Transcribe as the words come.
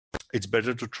it's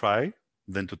better to try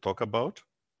than to talk about.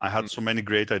 I had so many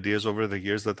great ideas over the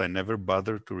years that I never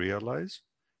bothered to realize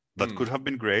that could have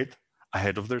been great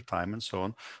ahead of their time and so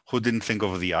on. Who didn't think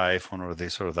of the iPhone or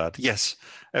this or that? Yes,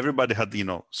 everybody had,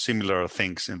 similar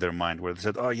things in their mind where they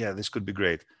said, oh yeah, this could be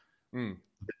great. The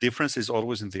difference is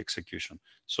always in the execution.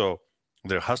 So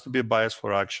there has to be a bias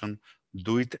for action.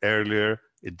 Do it earlier.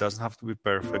 It doesn't have to be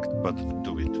perfect, but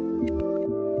do it.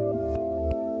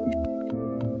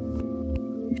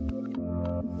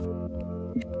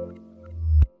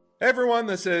 Hey everyone,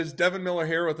 this is Devin Miller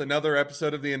here with another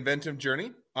episode of the Inventive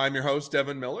Journey. I'm your host,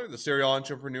 Devin Miller, the serial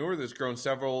entrepreneur that's grown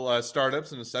several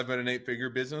startups into 7- and 8-figure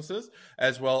businesses,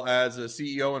 as well as a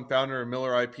CEO and founder of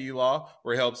Miller IP Law,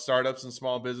 where he helps startups and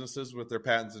small businesses with their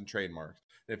patents and trademarks.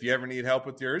 If you ever need help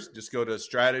with yours, just go to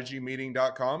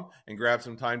strategymeeting.com and grab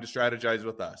some time to strategize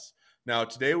with us. Now,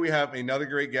 today we have another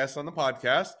great guest on the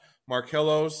podcast,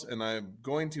 Markellos, and I'm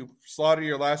going to slaughter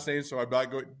your last name, so I'm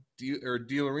not going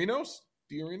Diorinos.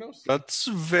 Diorinos? That's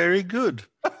very good.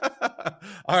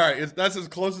 All right, that's as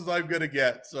close as I'm going to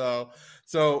get. So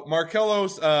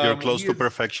Markellos. You're close to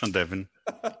perfection, Devin.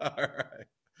 All right.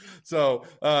 So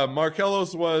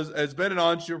Markellos has been an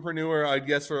entrepreneur, I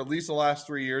guess, for at least the last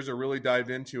 3 years, or really dived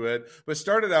into it, but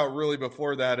started out really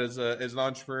before that as an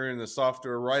entrepreneur in the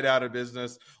software, right out of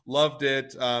business, loved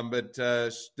it. But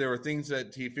there were things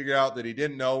that he figured out that he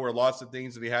didn't know, or lots of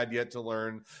things that he had yet to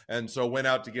learn. And so went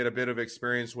out to get a bit of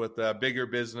experience with bigger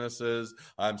businesses,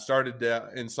 started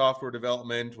in software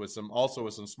development with some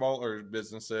smaller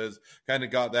businesses, kind of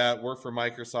got that, worked for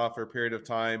Microsoft for a period of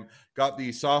time, got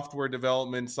the software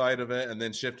development side of it, and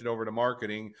then shifted over to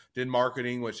marketing. Did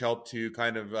marketing, which helped to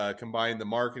kind of combine the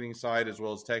marketing side as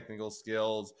well as technical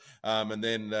skills. And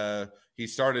then he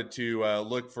started to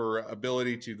look for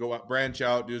ability to go out, branch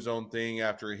out, do his own thing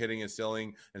after hitting his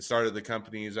ceiling, and started the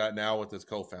company he's at now with his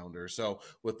co-founder. So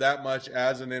with that much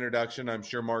as an introduction, I'm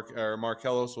sure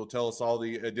Markellos will tell us all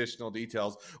the additional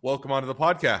details. Welcome onto the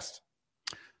podcast.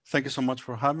 Thank you so much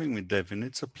for having me, Devin.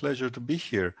 It's a pleasure to be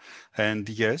here. And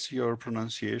yes, your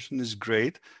pronunciation is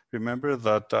great. Remember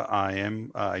that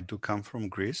I do come from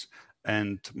Greece,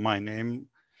 and my name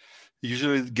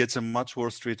usually gets a much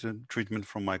worse treatment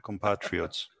from my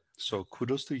compatriots. So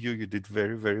kudos to you. You did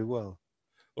very, very well.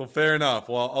 Well, fair enough.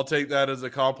 Well, I'll take that as a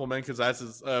compliment, because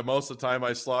that's most of the time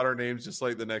I slaughter names just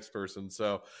like the next person.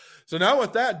 So now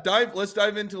with that, let's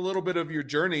dive into a little bit of your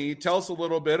journey. Tell us a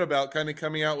little bit about kind of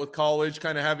coming out with college,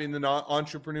 kind of having the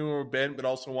entrepreneurial bent, but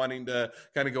also wanting to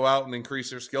kind of go out and increase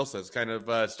your skill sets. Kind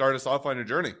of start us off on your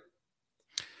journey.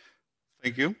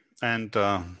 Thank you. And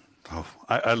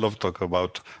I love talking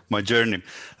about my journey.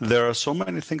 There are so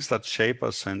many things that shape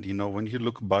us. And, when you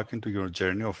look back into your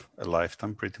journey of a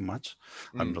lifetime, pretty much,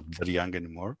 I'm not that young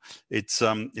anymore. It's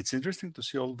interesting to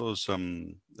see all those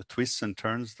twists and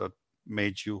turns that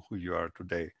made you who you are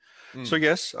today. So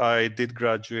yes, I did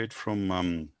graduate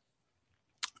from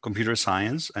computer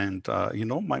science, and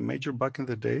my major back in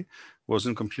the day was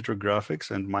in computer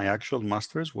graphics, and my actual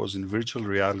master's was in virtual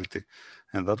reality,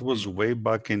 and that was way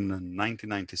back in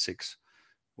 1996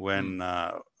 when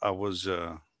I was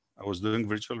doing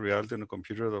virtual reality on a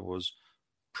computer that was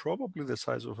probably the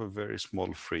size of a very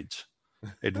small fridge.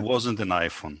 It wasn't an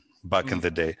iPhone back in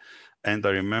the day, and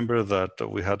I remember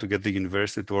that we had to get the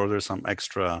university to order some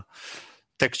extra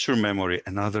texture memory,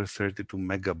 another 32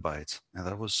 megabytes. And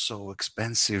that was so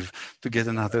expensive to get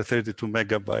another 32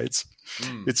 megabytes.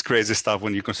 It's crazy stuff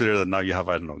when you consider that now you have,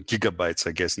 I don't know, gigabytes,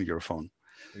 I guess, in your phone.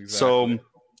 Exactly. So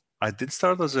I did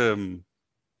start as a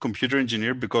computer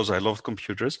engineer because I loved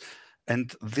computers.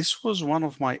 And this was one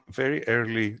of my very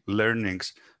early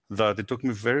learnings that it took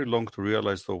me very long to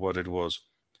realize though what it was.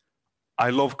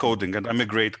 I love coding, and I'm a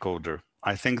great coder.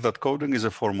 I think that coding is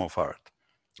a form of art.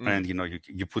 And,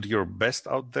 you put your best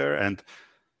out there, and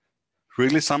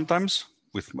really sometimes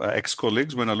with my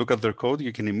ex-colleagues, when I look at their code,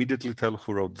 you can immediately tell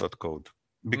who wrote that code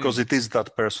because it is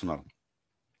that personal.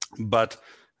 But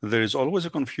there is always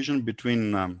a confusion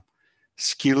between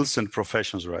skills and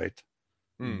professions, right?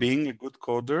 Being a good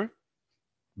coder,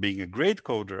 being a great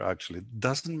coder actually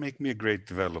doesn't make me a great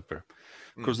developer,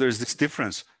 because there's this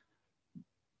difference.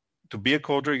 To be a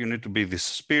coder, you need to be this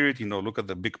spirit, look at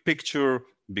the big picture,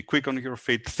 be quick on your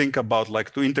feet, think about,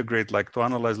 like to integrate, like to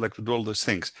analyze, like to do all those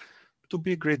things. To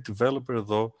be a great developer,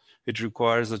 though, it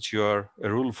requires that you are a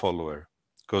rule follower,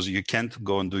 because you can't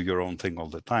go and do your own thing all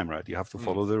the time, right? You have to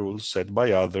follow the rules set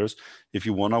by others if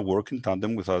you want to work in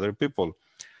tandem with other people.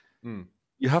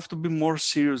 You have to be more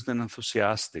serious than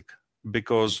enthusiastic,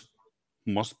 because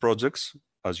most projects,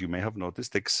 as you may have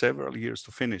noticed, take several years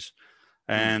to finish.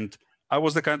 And I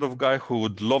was the kind of guy who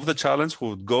would love the challenge,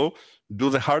 who would go do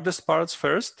the hardest parts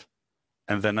first,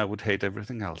 and then I would hate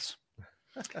everything else.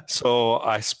 So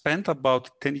I spent about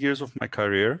 10 years of my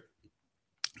career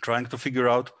trying to figure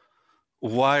out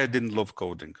why I didn't love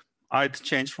coding. I'd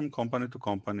change from company to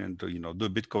company and do a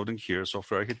bit coding here,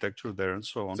 software architecture there, and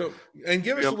so on. So, and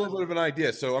give us a Real- little bit of an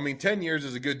idea. So, I mean, 10 years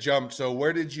is a good jump. So,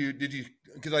 where did you,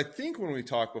 because I think when we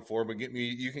talked before, but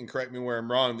you can correct me where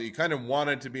I'm wrong, that you kind of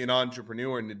wanted to be an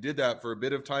entrepreneur and you did that for a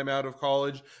bit of time out of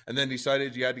college and then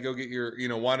decided you had to go get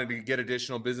wanted to get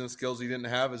additional business skills you didn't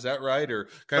have. Is that right? Or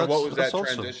kind of what was that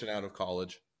transition out of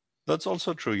college? That's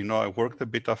also true. I worked a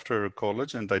bit after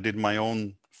college and I did my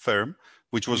own firm,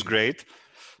 which was great.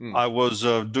 I was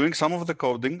doing some of the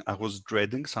coding. I was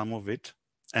dreading some of it.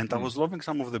 And I was loving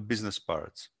some of the business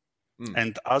parts.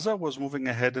 And as I was moving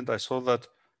ahead and I saw that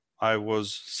I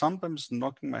was sometimes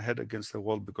knocking my head against the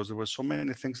wall because there were so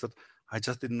many things that I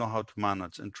just didn't know how to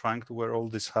manage, and trying to wear all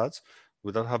these hats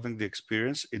without having the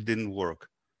experience, it didn't work.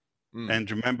 And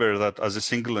remember that as a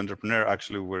single entrepreneur,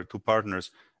 actually we were two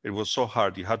partners. It was so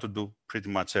hard. You had to do pretty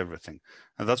much everything.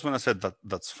 And that's when I said that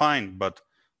that's fine, but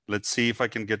let's see if I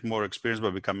can get more experience by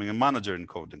becoming a manager in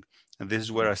coding. And this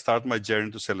is where I start my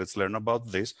journey to say, let's learn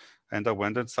about this. And I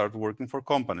went and started working for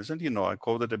companies. And, I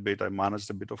coded a bit, I managed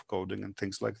a bit of coding and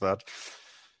things like that.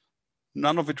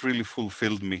 None of it really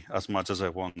fulfilled me as much as I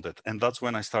wanted. And that's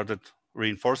when I started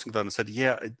reinforcing that and said,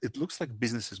 yeah, it looks like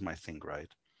business is my thing, right?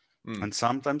 And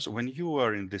sometimes when you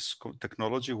are in this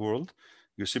technology world,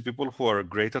 you see people who are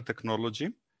great at technology,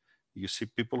 you see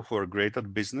people who are great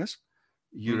at business,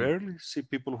 you rarely see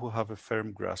people who have a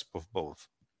firm grasp of both.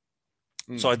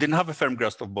 So I didn't have a firm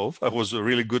grasp of both. I was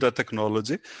really good at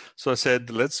technology. So I said,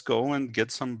 let's go and get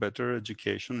some better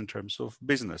education in terms of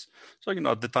business. So,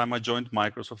 at the time I joined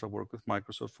Microsoft, I worked with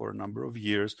Microsoft for a number of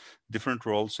years, different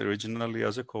roles, originally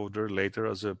as a coder, later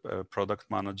as a product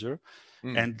manager.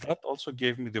 And that also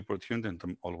gave me the opportunity, and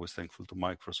I'm always thankful to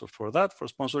Microsoft for that, for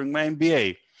sponsoring my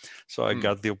MBA. So I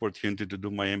got the opportunity to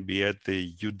do my MBA at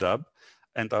the UW.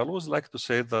 And I always like to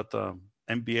say that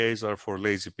MBAs are for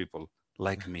lazy people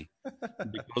like me,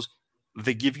 because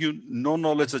they give you no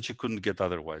knowledge that you couldn't get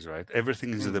otherwise, right?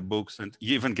 Everything is in the books, and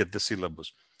you even get the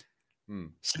syllabus.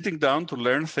 Sitting down to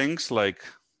learn things like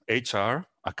HR,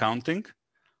 accounting,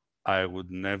 I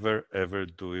would never, ever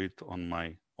do it on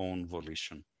my own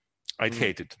volition. I'd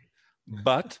hate it.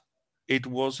 But it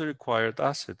was a required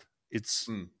asset. It's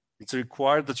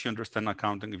required that you understand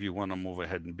accounting if you want to move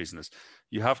ahead in business.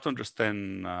 You have to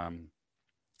understand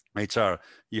HR.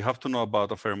 You have to know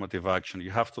about affirmative action.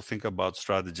 You have to think about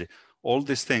strategy. All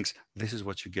these things, this is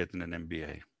what you get in an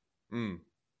MBA.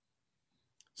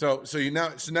 So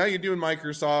now you're doing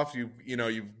Microsoft.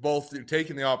 You've both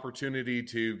taken the opportunity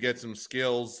to get some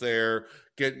skills there,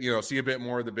 see a bit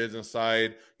more of the business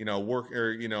side, work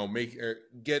or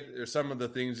get some of the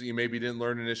things that you maybe didn't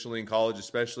learn initially in college,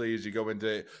 especially as you go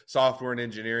into software and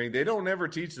engineering. They don't ever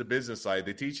teach the business side.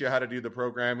 They teach you how to do the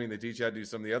programming, they teach you how to do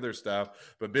some of the other stuff,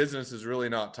 but business is really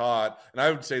not taught. And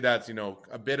I would say that's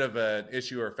a bit of an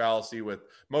issue or fallacy with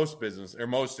most business or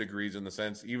most degrees, in the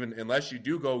sense, even unless you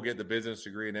do go get the business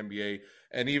degree and MBA,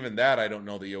 and even that I don't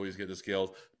know that you always get the skills.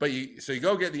 But you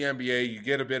go get the MBA, you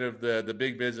get a bit of the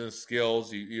big business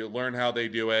skills, you learn how they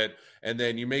do it, and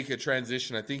then you make a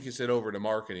transition. I think you said over to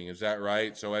marketing. Is that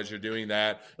right? So as you're doing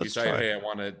that, you say, hey, I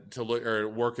want to look or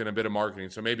work in a bit of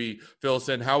marketing. So maybe fill us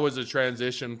in. How was the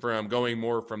transition from going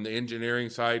more from the engineering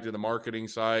side to the marketing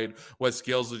side? What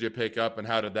skills did you pick up, and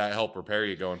how did that help prepare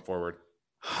you going forward?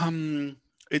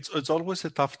 It's always a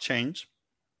tough change,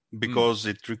 because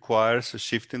it requires a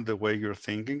shift in the way you're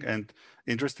thinking. And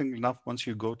interestingly enough, once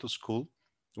you go to school,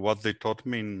 what they taught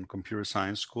me in computer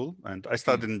science school, and I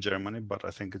studied in Germany, but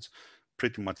I think it's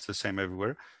pretty much the same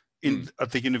everywhere.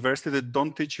 At the university, they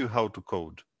don't teach you how to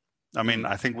code. I mean,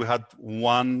 I think we had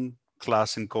one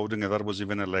class in coding, and that was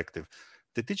even elective.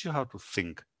 They teach you how to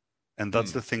think, and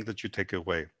that's the thing that you take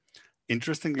away.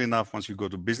 Interestingly enough, once you go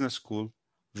to business school,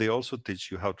 they also teach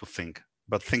you how to think,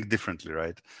 but think differently,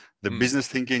 right? The business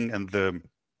thinking and the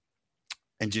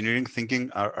engineering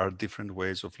thinking are different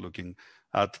ways of looking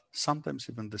at sometimes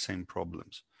even the same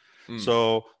problems.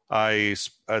 So I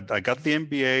got the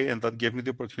MBA, and that gave me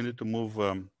the opportunity to move,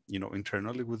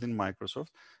 internally within Microsoft.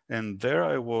 And there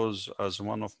I was, as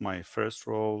one of my first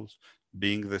roles,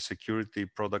 being the security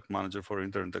product manager for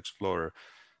Internet Explorer.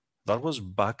 That was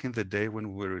back in the day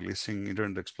when we were releasing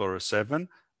Internet Explorer 7.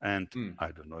 And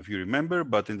I don't know if you remember,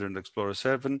 but Internet Explorer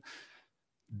 7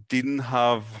 didn't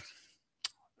have,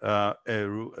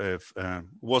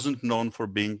 wasn't known for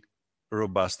being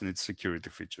robust in its security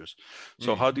features.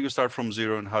 So Mm. how do you start from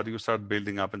zero, and how do you start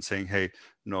building up and saying, hey,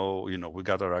 no, we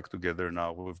got our act together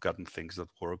now, we've gotten things that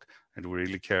work, and we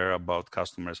really care about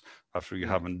customers after you Mm.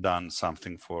 haven't done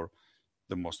something for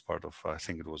the most part of, I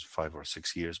think it was 5 or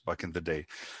 6 years back in the day.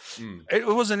 Mm. It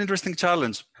was an interesting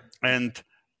challenge. And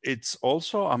it's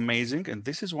also amazing. And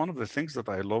this is one of the things that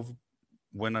I love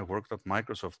when I worked at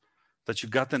Microsoft, that you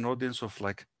got an audience of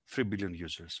like 3 billion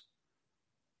users.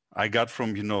 I got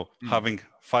from, Mm. having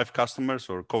 5 customers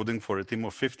or coding for a team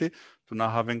of 50 to now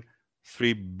having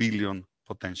 3 billion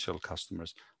potential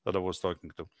customers that I was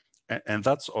talking to. And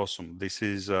that's awesome. This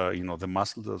is, the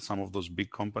muscle that some of those big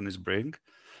companies bring.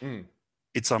 Mm.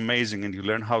 It's amazing, and you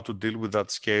learn how to deal with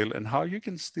that scale and how you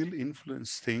can still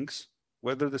influence things,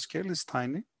 whether the scale is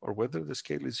tiny or whether the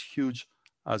scale is huge,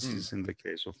 as Mm. is in the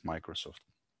case of Microsoft.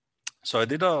 So I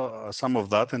did some of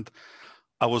that, and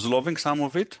I was loving some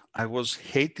of it. I was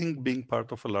hating being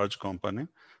part of a large company,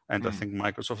 and I Mm. think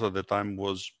Microsoft at the time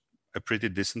was a pretty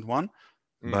decent one,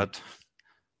 Mm. but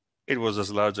it was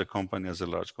as large a company as a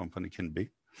large company can be.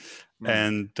 Mm.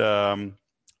 And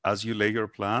as you lay your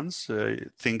plans,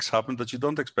 things happen that you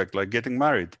don't expect, like getting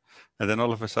married. And then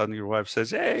all of a sudden your wife says,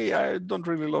 hey, I don't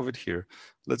really love it here.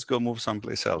 Let's go move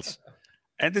someplace else.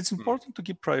 And it's Mm. important to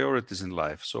keep priorities in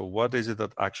life. So what is it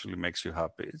that actually makes you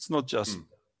happy? It's not just Mm.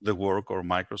 the work or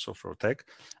Microsoft or tech.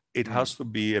 It Mm. has to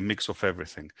be a mix of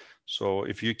everything. So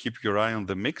if you keep your eye on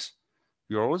the mix,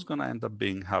 you're always going to end up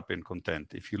being happy and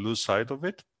content. If you lose sight of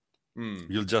it, Mm.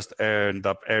 you'll just end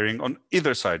up erring on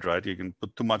either side, right? You can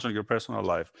put too much on your personal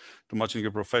life, too much on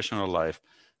your professional life.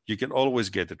 You can always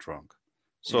get it wrong.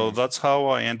 So Mm. that's how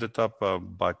I ended up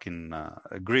back in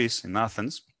Greece, in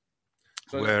Athens,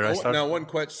 So where I started. now one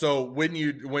question. So when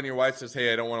your wife says,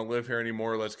 "Hey, I don't want to live here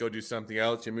anymore. Let's go do something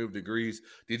else," you moved to Greece.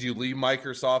 Did you leave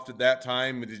Microsoft at that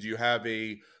time? Did you have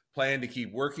a plan to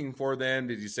keep working for them?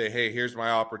 Did you say, "Hey, here's my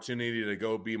opportunity to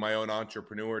go be my own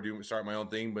entrepreneur, start my own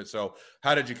thing"? But so,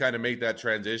 how did you kind of make that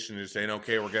transition to saying,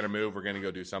 "Okay, we're going to move. We're going to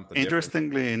go do something different"?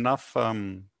 Interestingly enough,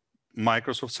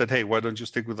 Microsoft said, hey, why don't you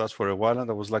stick with us for a while? And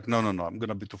I was like, no, I'm going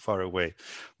to be too far away.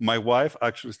 My wife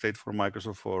actually stayed for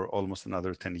Microsoft for almost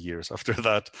another 10 years after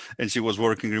that. And she was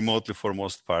working remotely for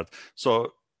most part.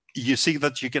 So you see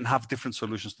that you can have different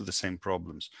solutions to the same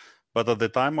problems. But at the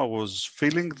time, I was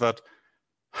feeling that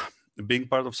being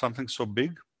part of something so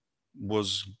big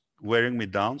was wearing me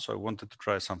down. So I wanted to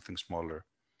try something smaller.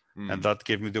 And Mm. that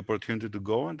gave me the opportunity to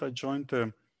go. And I joined,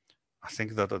 I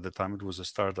think that at the time it was a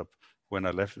startup. When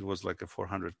I left, it was like a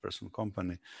 400-person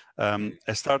company, Mm.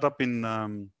 a startup in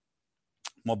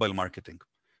mobile marketing,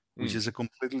 which Mm. is a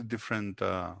completely different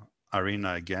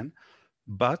arena again,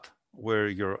 but where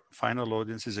your final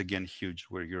audience is again huge,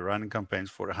 where you're running campaigns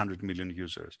for 100 million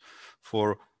users,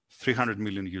 for 300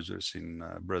 million users in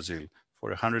Brazil, for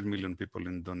 100 million people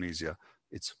in Indonesia.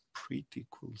 It's pretty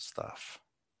cool stuff.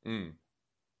 Mm.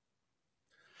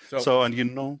 So, So,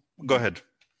 and go mm. ahead.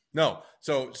 No.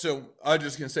 So I was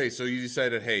just gonna say, so you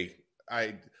decided, hey,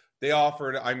 they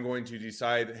offered, I'm going to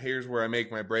decide, here's where I make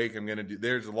my break.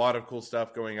 There's a lot of cool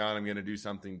stuff going on. I'm gonna do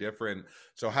something different.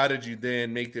 So how did you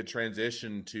then make the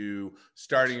transition to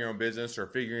starting your own business or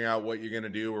figuring out what you're gonna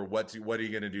do or what are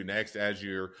you gonna do next as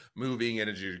you're moving and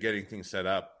as you're getting things set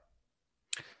up?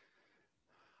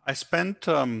 I spent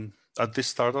at this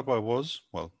startup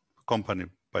company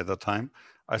by that time.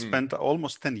 I Mm. spent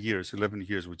almost 10 years, 11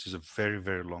 years, which is a very,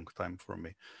 very long time for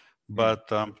me. Mm.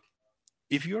 But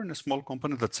if you're in a small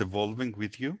company that's evolving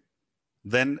with you,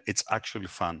 then it's actually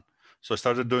fun. So I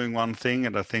started doing one thing,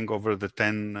 and I think over the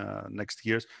 10 next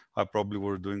years, I probably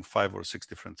were doing 5 or 6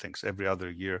 different things. Every other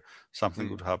year, something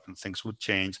Mm. would happen, things would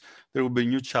change. There would be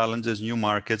new challenges, new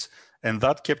markets, and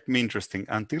that kept me interesting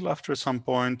until after some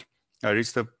point, I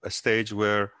reached a stage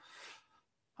where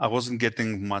I wasn't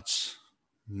getting much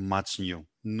new,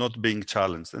 not being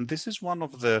challenged. And this is one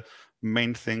of the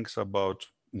main things about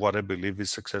what I believe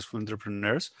is successful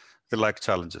entrepreneurs. They like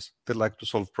challenges. They like to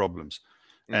solve problems.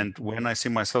 Mm. And when I see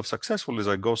myself successful is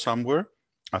I go somewhere,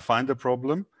 I find a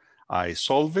problem, I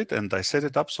solve it, and I set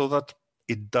it up so that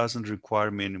it doesn't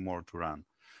require me anymore to run.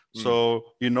 Mm.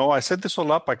 So, I set this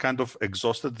all up. I kind of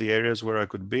exhausted the areas where I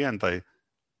could be, and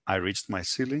I reached my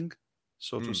ceiling,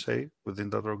 so to Mm. say, within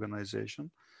that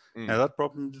organization. And Mm. that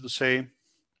problem to say,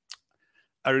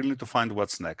 I really need to find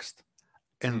what's next.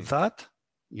 And Mm. that,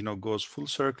 goes full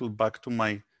circle back to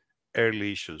my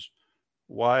early issues.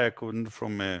 Why I couldn't,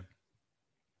 from a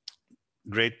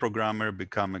great programmer,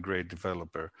 become a great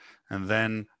developer. And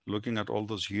then looking at all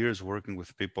those years working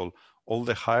with people, all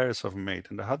the hires I've made,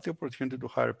 and I had the opportunity to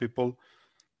hire people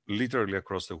literally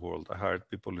across the world. I hired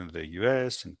people in the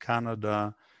US, in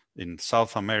Canada, in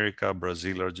South America,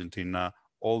 Brazil, Argentina,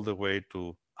 all the way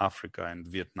to Africa and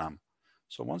Vietnam.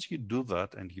 So once you do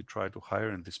that and you try to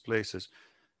hire in these places,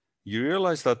 you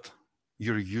realize that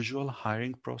your usual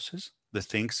hiring process, the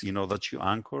things that you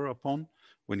anchor upon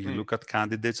when you look at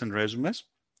candidates and resumes,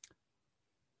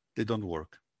 they don't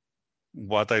work.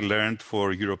 What I learned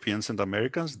for Europeans and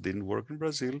Americans didn't work in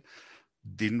Brazil,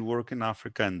 didn't work in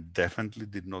Africa, and definitely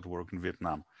did not work in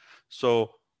Vietnam.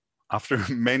 So after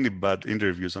many bad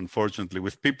interviews, unfortunately,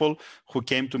 with people who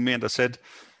came to me and I said,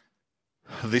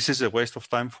 this is a waste of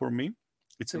time for me.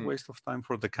 It's a waste of time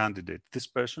for the candidate. This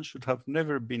person should have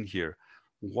never been here.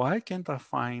 Why can't I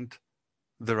find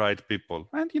the right people?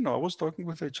 And, I was talking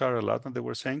with HR a lot and they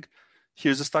were saying,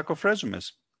 here's a stack of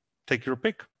resumes. Take your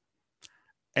pick.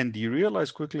 And you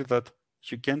realize quickly that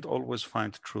you can't always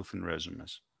find truth in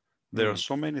resumes. There are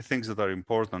so many things that are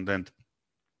important. And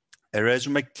a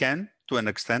resume can, to an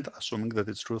extent, assuming that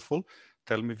it's truthful,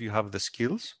 tell me if you have the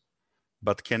skills,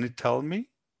 but can it tell me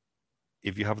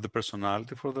if you have the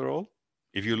personality for the role?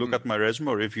 If you look at my resume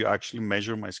or if you actually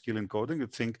measure my skill in coding, you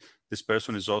think this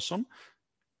person is awesome,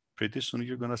 pretty soon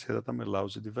you're going to say that I'm a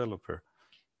lousy developer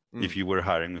if you were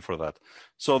hiring me for that.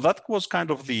 So that was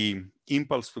kind of the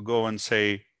impulse to go and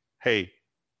say, hey,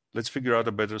 let's figure out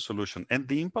a better solution. And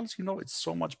the impulse, it's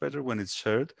so much better when it's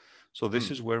shared. So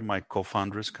this is where my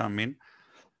co-founders come in.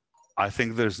 I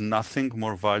think there's nothing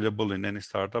more valuable in any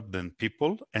startup than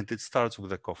people, and it starts with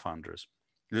the co-founders.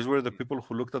 These were the people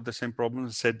who looked at the same problem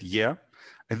and said, yeah,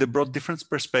 and they brought different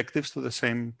perspectives to the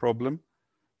same problem.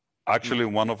 Actually,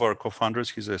 one of our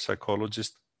co-founders, he's a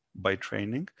psychologist by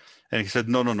training, and he said,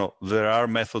 no, there are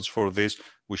methods for this.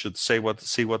 We should see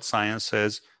what science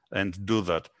says and do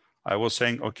that. I was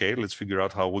saying, okay, let's figure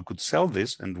out how we could sell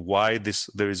this and why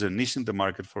there is a niche in the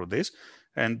market for this.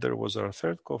 And there was our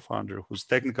third co-founder who's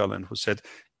technical and who said,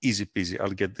 easy peasy,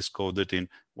 I'll get this coded in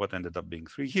what ended up being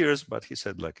 3 years, but he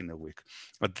said like in a week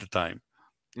at the time.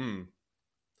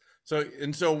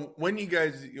 So when you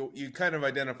guys, you kind of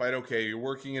identified, okay, you're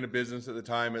working in a business at the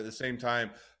time, at the same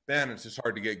time, man, it's just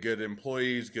hard to get good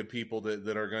employees, good people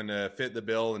that are going to fit the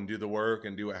bill and do the work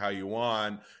and do it how you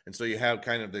want. And so you have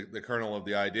kind of the kernel of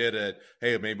the idea that,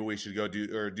 hey, maybe we should go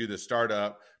do the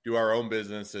startup, do our own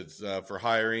business. It's for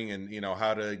hiring and,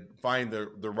 how to find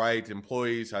the right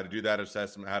employees, how to do that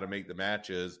assessment, how to make the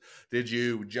matches. Did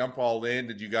you jump all in?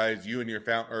 Did you guys, you and your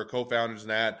co-founders and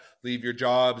that, leave your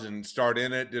jobs and start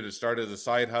in it? Did it start as a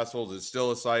side hustle? Is it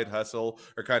still a side hustle?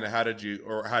 Or kind of how did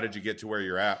you get to where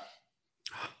you're at?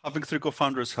 Having 3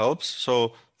 co-founders helps.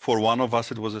 So for one of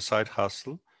us, it was a side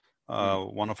hustle.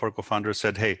 One of our co-founders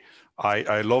said, hey,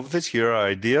 I love this. Here are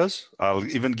ideas. I'll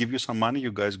even give you some money.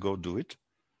 You guys go do it.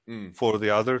 For the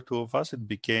other 2 of us, it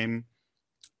became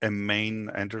a main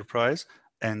enterprise.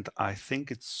 And I think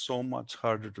it's so much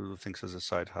harder to do things as a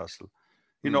side hustle.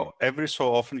 Every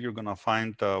so often, you're going to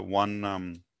find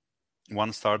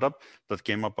one startup that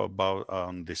came up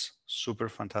about this super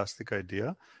fantastic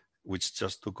idea, which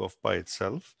just took off by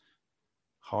itself.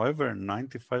 However,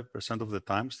 95% of the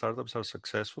time, startups are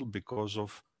successful because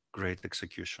of great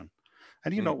execution.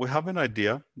 And, we have an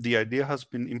idea. The idea has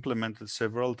been implemented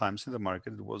several times in the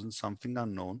market. It wasn't something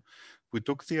unknown. We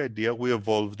took the idea, we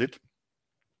evolved it.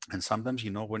 And sometimes,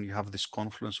 when you have this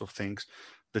confluence of things,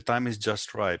 the time is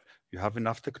just right. You have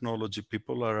enough technology.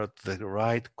 People are at the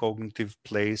right cognitive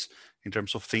place in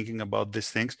terms of thinking about these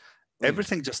things.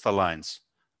 Everything just aligns.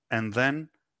 And then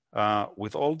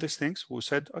with all these things, we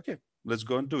said, okay, let's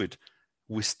go and do it.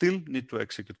 We still need to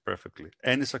execute perfectly.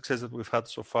 Any success that we've had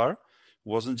so far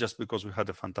wasn't just because we had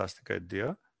a fantastic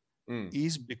idea,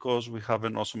 is because we have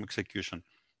an awesome execution.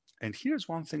 And here's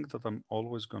one thing that I'm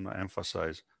always going to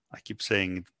emphasize. I keep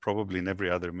saying it probably in every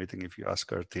other meeting if you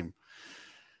ask our team.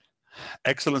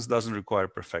 Excellence doesn't require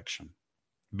perfection.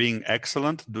 Being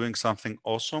excellent, doing something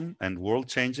awesome and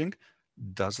world-changing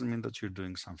doesn't mean that you're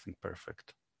doing something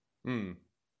perfect.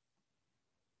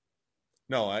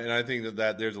 No, and I think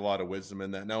that there's a lot of wisdom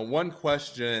in that. Now, one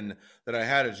question that I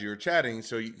had as you were chatting,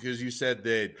 so because you said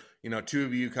that 2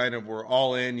 of you kind of were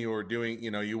all in, you were doing,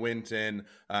 you went in,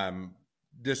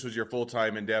 this was your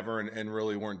full-time endeavor and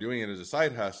really weren't doing it as a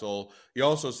side hustle. You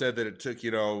also said that it took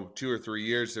 2 or 3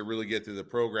 years to really get through the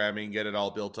programming, get it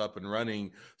all built up and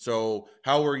running. So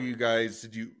how were you guys,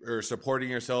 supporting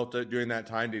yourself during that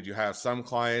time? Did you have some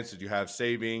clients? Did you have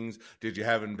savings? Did you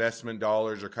have investment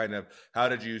dollars? Or kind of how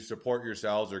did you support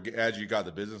yourselves or as you got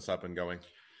the business up and going?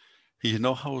 You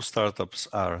know how startups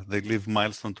are. They live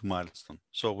milestone to milestone.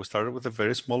 So we started with a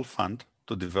very small fund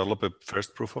to develop a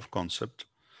first proof of concept,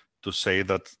 to say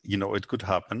that, it could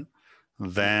happen.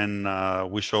 Then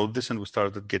we showed this and we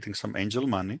started getting some angel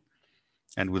money.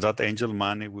 And with that angel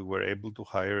money, we were able to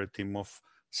hire a team of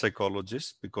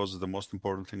psychologists, because the most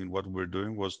important thing in what we're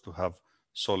doing was to have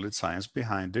solid science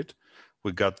behind it.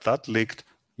 We got that leaked.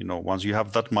 Once you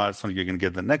have that milestone, you can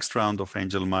get the next round of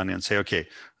angel money and say, okay,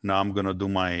 now I'm going to do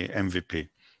my MVP.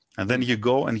 And then you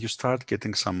go and you start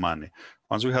getting some money.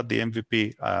 Once we had the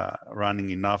MVP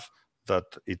running enough that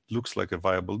it looks like a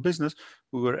viable business,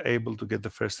 we were able to get the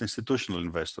first institutional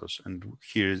investors. And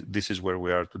this is where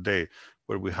we are today,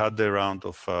 where we had the round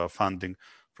of funding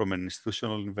from an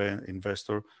institutional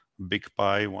investor. Big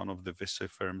Pie, one of the VC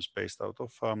firms based out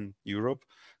of Europe,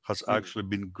 has actually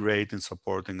been great in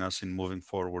supporting us in moving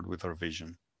forward with our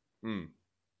vision.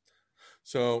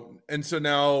 So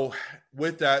now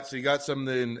with that, so you got some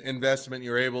of the investment,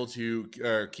 you're able to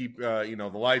keep,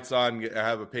 the lights on,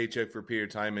 have a paycheck for a period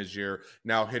of time as you're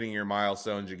now hitting your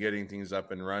milestones, you're getting things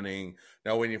up and running.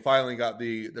 Now, when you finally got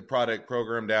the product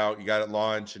programmed out, you got it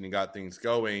launched and you got things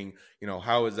going,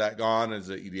 how has that gone?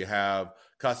 Do you have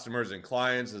customers and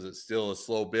clients? Is it still a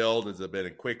slow build? Has it been a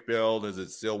quick build? Is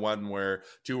it still one where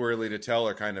too early to tell,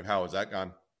 or kind of how has that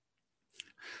gone?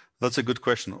 That's a good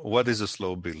question. What is a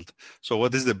slow build? So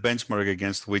what is the benchmark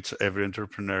against which every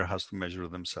entrepreneur has to measure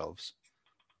themselves?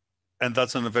 And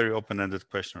that's a very open-ended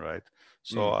question, right?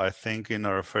 So I think in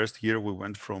our first year, we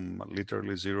went from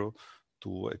literally zero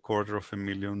to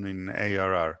 $250,000 in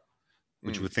ARR,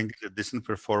 which we think is a decent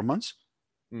performance.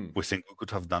 We think we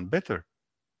could have done better.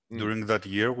 During that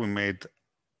year, we made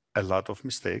a lot of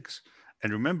mistakes.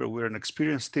 And remember, we're an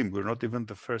experienced team. We're not even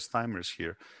the first timers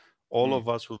here. All of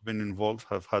us who've been involved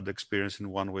have had experience in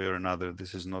one way or another.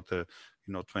 This is not a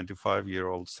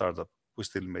 25-year-old startup. We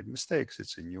still made mistakes.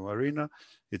 It's a new arena.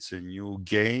 It's a new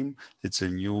game. It's a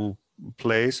new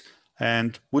place.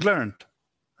 And we learned.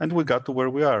 And we got to where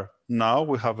we are. Now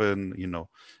we have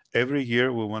every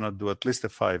year we want to do at least a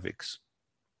 5x.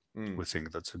 We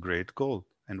think that's a great goal.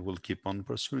 And we'll keep on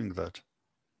pursuing that.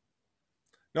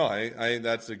 No, I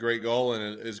that's a great goal,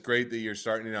 and it's great that you're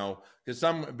starting, because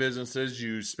some businesses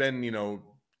you spend,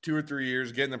 2 or 3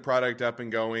 years getting the product up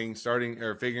and going, starting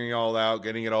or figuring it all out,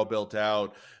 getting it all built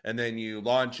out, and then you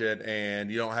launch it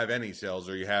and you don't have any sales,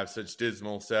 or you have such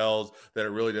dismal sales that it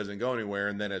really doesn't go anywhere,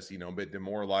 and then it's a bit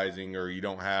demoralizing, or you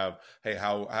don't have, hey,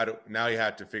 how do now you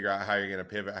have to figure out how you're going to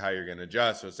pivot, how you're going to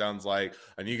adjust. So it sounds like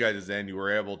on you guys' end, you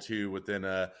were able to within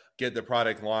get the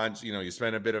product launched. You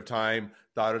spent a bit of time,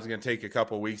 thought it was going to take a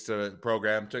couple of weeks to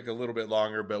program, took a little bit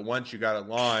longer, but once you got it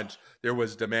launched, there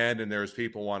was demand and there was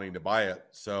people wanting to buy it.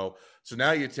 So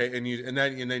now you take and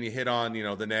then you hit on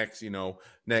the next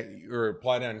or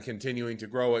plan on continuing to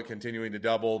grow it, continuing to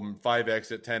double,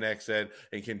 5x it, 10x it,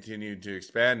 and continue to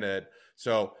expand it.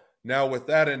 So now, with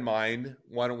that in mind,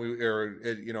 why don't we,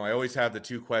 I always have the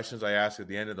 2 questions I ask at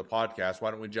the end of the podcast.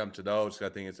 Why don't we jump to those? I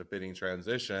think it's a fitting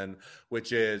transition,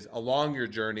 which is, along your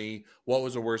journey, what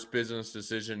was the worst business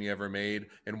decision you ever made,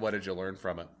 and what did you learn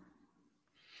from it?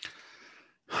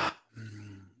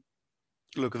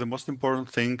 Look, the most important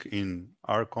thing in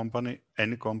our company,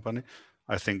 any company,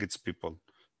 I think it's people.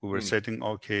 We were setting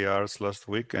OKRs last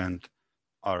week, and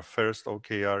our first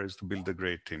OKR is to build a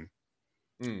great team.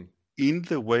 In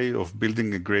the way of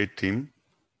building a great team,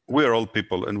 we are all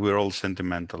people and we're all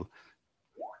sentimental.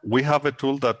 We have a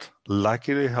tool that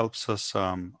luckily helps us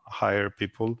hire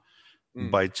people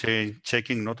by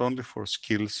checking not only for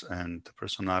skills and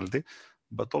personality,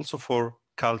 but also for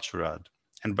culture add.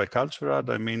 And by culture add,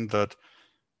 I mean that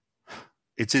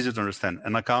it's easy to understand.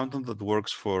 An accountant that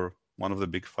works for one of the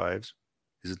big 5s,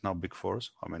 is it now big 4s?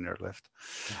 How many are left?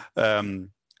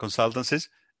 Consultancies,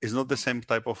 is not the same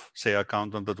type of, say,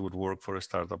 accountant that would work for a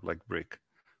startup like Brick.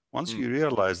 Once you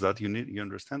realize that, you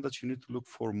understand that you need to look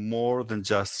for more than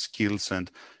just skills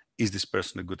and is this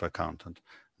person a good accountant?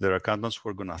 There are accountants who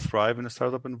are going to thrive in a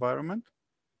startup environment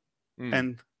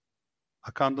and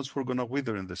accountants who are going to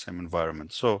wither in the same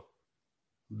environment. So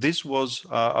this was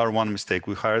our one mistake.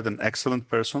 We hired an excellent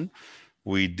person.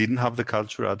 We didn't have the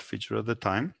culture add feature at the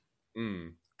time.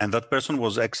 And that person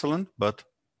was excellent, but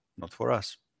not for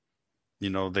us.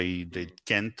 They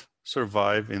can't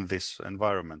survive in this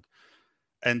environment.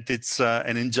 And it's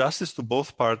an injustice to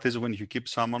both parties when you keep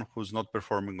someone who's not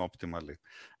performing optimally.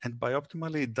 And by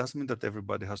optimally, it doesn't mean that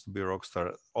everybody has to be a rock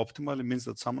star. Optimally means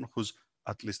that someone who's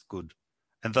at least good.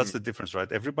 And that's the difference,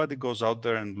 right? Everybody goes out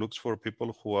there and looks for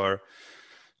people who are,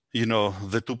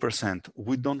 the 2%.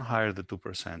 We don't hire the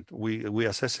 2%. We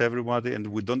assess everybody, and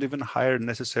we don't even hire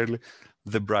necessarily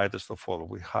the brightest of all.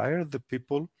 We hire the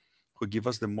people who give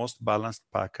us the most balanced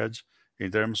package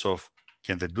in terms of,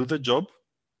 can they do the job?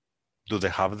 Do they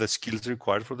have the skills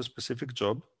required for the specific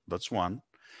job? That's one.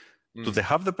 Do they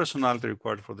have the personality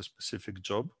required for the specific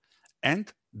job?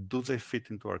 And do they fit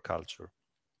into our culture?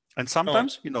 And No,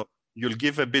 sometimes, you'll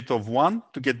give a bit of one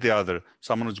to get the other.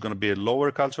 Someone who's going to be a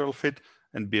lower cultural fit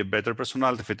and be a better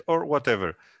personality fit or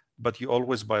whatever. But you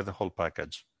always buy the whole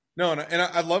package. no, and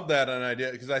I love that an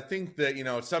idea because I think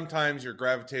that sometimes you're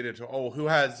gravitated to who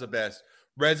has the best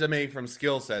resume from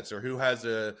skill sets or who has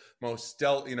a most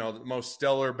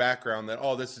stellar background that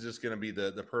this is just going to be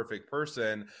the perfect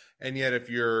person. And yet if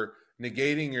you're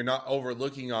negating, you're not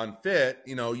overlooking on fit,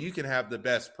 you can have the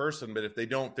best person, but if they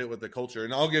don't fit with the culture.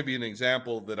 And I'll give you an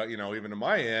example that even to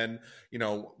my end,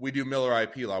 we do Miller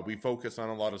IP Law. We focus on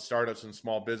a lot of startups and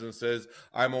small businesses.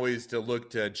 I'm always to look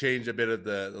to change a bit of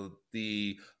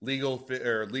the legal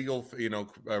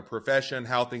profession,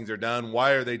 how things are done,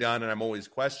 why are they done, and I'm always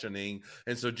questioning.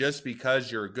 And so just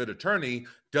because you're a good attorney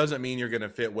doesn't mean you're going to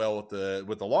fit well with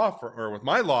the law firm or with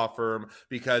my law firm,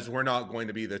 because we're not going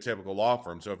to be the typical law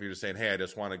firm. So if you're just saying, hey, I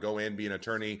just want to go in, be an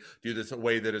attorney, do this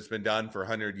way that it's been done for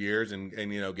 100 years and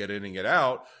get in and get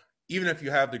out, even if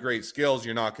you have the great skills,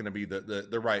 you're not going to be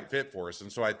the right fit for us. And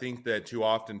so I think that too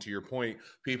often, to your point,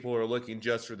 people are looking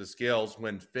just for the skills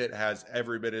when fit has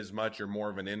every bit as much or more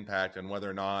of an impact on whether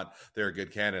or not they're a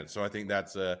good candidate. So I think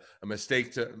that's a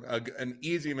mistake an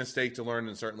easy mistake to learn,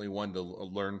 and certainly one to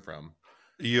learn from.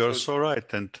 You're so right.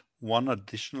 And one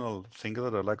additional thing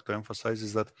that I like to emphasize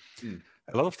is that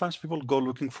a lot of times people go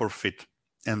looking for fit,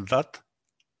 and that,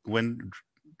 when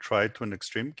tried to an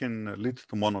extreme, can lead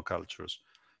to monocultures.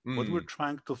 What we're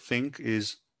trying to think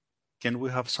is, can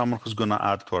we have someone who's going to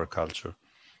add to our culture?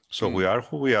 So we are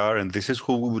who we are, and this is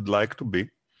who we would like to be.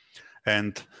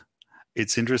 And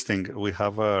it's interesting. We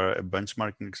have a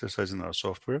benchmarking exercise in our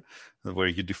software where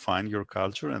you define your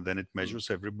culture, and then it measures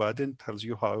everybody and tells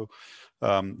you how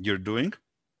you're doing.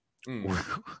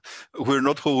 We're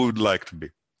not who we would like to be.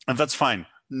 And that's fine.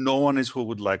 No one is who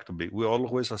would like to be. We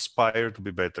always aspire to be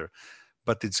better.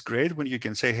 But it's great when you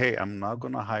can say, hey, I'm not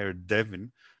going to hire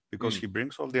Devin because he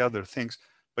brings all the other things,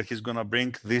 but he's going to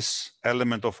bring this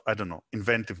element of, I don't know,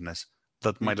 inventiveness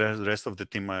that the rest of the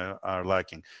team are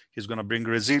lacking. He's going to bring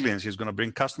resilience. He's going to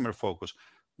bring customer focus.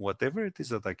 Whatever it is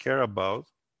that I care about,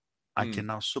 I can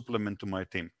now supplement to my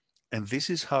team. And this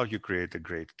is how you create a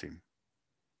great team.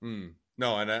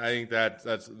 No, and I think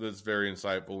that's very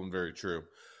insightful and very true.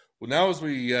 Well, now as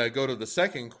we go to the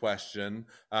second question,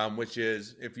 which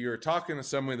is, if you're talking to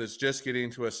someone that's just getting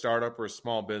into a startup or a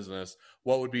small business,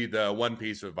 what would be the one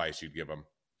piece of advice you'd give them?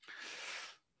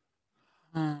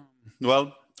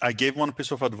 Well, I gave one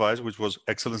piece of advice, which was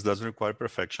excellence doesn't require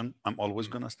perfection. I'm always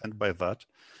going to stand by that.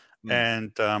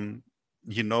 And,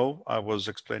 I was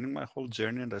explaining my whole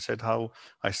journey, and I said how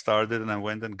I started and I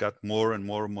went and got more and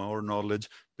more and more knowledge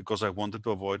because I wanted to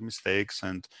avoid mistakes.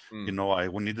 And, I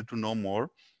needed to know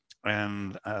more.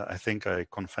 And I think I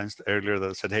confessed earlier that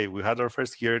I said, hey, we had our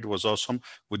first year. It was awesome.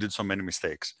 We did so many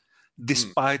mistakes,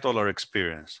 despite all our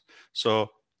experience. So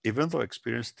even though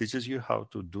experience teaches you how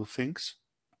to do things,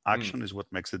 action is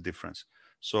what makes the difference.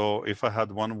 So if I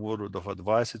had one word of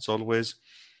advice,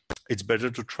 it's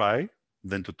better to try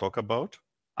than to talk about.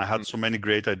 I had so many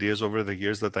great ideas over the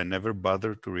years that I never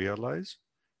bothered to realize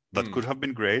that could have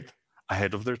been great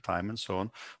ahead of their time and so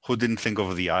on. Who didn't think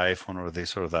of the iPhone or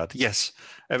this or that? Yes,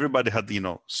 everybody had,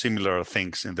 similar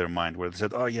things in their mind where they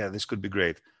said, oh yeah, this could be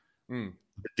great. The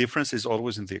difference is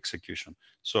always in the execution.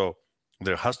 So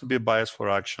there has to be a bias for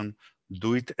action.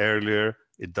 Do it earlier.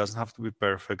 It doesn't have to be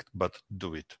perfect, but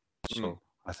do it. So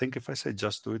I think if I say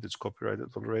just do it, it's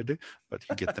copyrighted already, but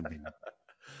you get the meaning.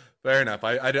 Fair enough.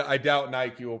 I doubt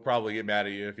Nike will probably get mad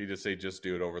at you if you just say just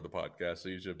do it over the podcast. So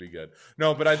you should be good.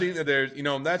 No, but I think that there's,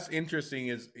 that's interesting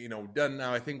is, done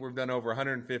now. I think we've done over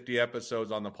 150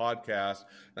 episodes on the podcast.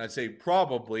 And I'd say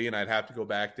probably, and I'd have to go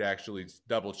back to actually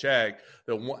double check,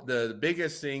 the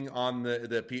biggest thing on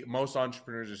the most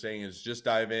entrepreneurs are saying is just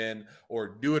dive in or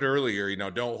do it earlier.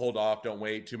 Don't hold off, don't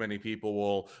wait. Too many people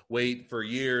will wait for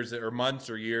years or months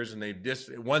or years, and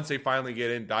once they finally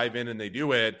get in, dive in and they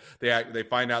do it, they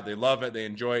find out they love it, they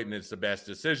enjoy it, and it's the best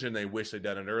decision. They wish they'd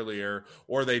done it earlier,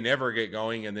 or they never get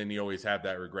going, and then you always have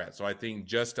that regret. So I think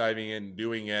just diving in,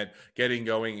 doing it, getting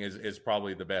going is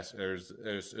probably the best. There's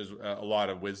a lot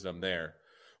of wisdom there.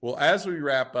 Well, as we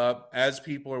wrap up, as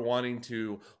people are wanting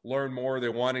to learn more,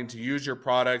 they're wanting to use your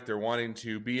product, they're wanting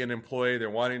to be an employee, they're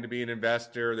wanting to be an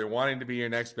investor, they're wanting to be your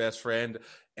next best friend,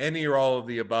 any or all of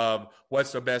the above,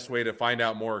 what's the best way to find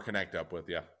out more or connect up with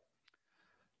you?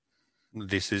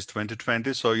 This is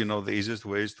 2020, so the easiest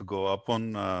way is to go up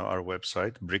on our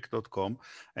website, brick.com,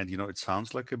 and it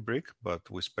sounds like a brick, but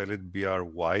we spell it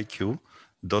BRYQ.com,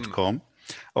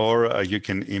 or you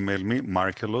can email me,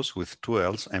 Markellos with 2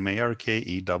 L's,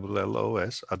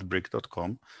 MARKELLOS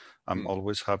 @brick.com. I'm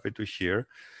always happy to hear.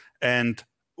 And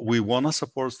we want to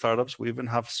support startups. We even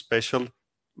have special,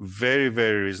 very,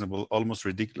 very reasonable, almost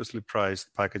ridiculously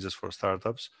priced packages for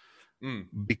startups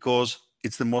because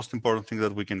it's the most important thing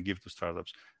that we can give to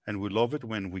startups. And we love it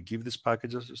when we give these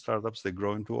packages to startups, they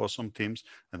grow into awesome teams,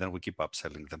 and then we keep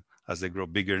upselling them as they grow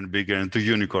bigger and bigger into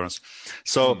unicorns.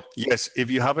 So yes,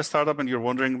 if you have a startup and you're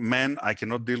wondering, man, I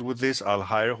cannot deal with this, I'll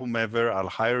hire whomever, I'll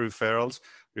hire referrals.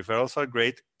 Referrals are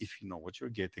great if you know what you're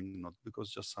getting, not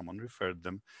because just someone referred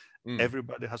them.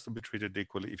 Everybody has to be treated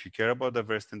equally. If you care about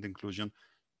diversity and inclusion,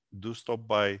 do stop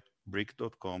by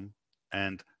brick.com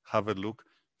and have a look.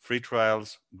 Free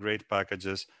trials, great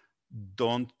packages.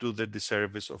 Don't do the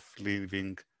disservice of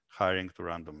leaving hiring to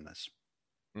randomness.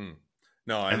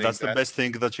 No, and that's the best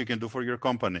thing that you can do for your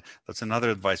company. That's another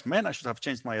advice. Man, I should have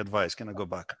changed my advice. Can I go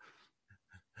back?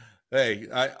 Hey,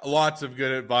 lots of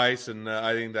good advice, and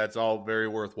I think that's all very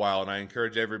worthwhile. And I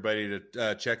encourage everybody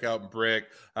to check out Brick.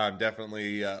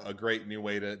 Definitely a great new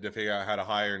way to figure out how to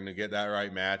hire and to get that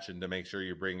right match and to make sure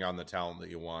you're bringing on the talent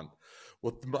that you want.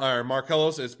 Well,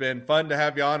 Markellos, it's been fun to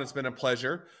have you on. It's been a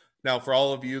pleasure. Now, for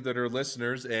all of you that are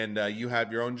listeners and you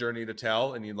have your own journey to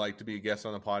tell and you'd like to be a guest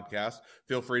on the podcast,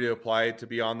 feel free to apply to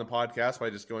be on the podcast by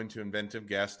just going to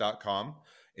inventiveguest.com.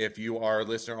 If you are a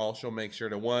listener, also make sure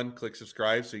to 1, click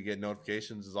subscribe so you get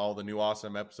notifications as all the new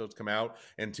awesome episodes come out,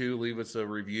 and 2, leave us a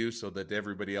review so that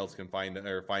everybody else can find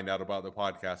out about the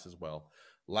podcast as well.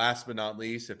 Last but not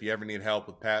least, if you ever need help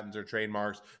with patents or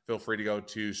trademarks, feel free to go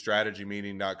to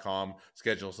strategymeeting.com,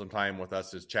 schedule some time with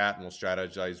us to chat, and we'll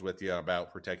strategize with you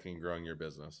about protecting and growing your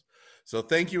business. So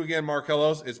thank you again,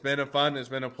 Markellos. It's been it's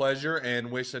been a pleasure,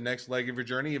 and wish the next leg of your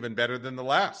journey even better than the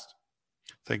last.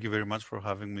 Thank you very much for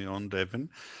having me on, Devin.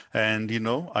 And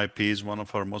IP is one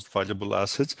of our most valuable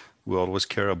assets. We always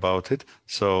care about it.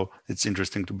 So it's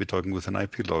interesting to be talking with an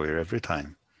IP lawyer every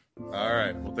time. All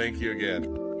right. Well, thank you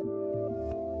again.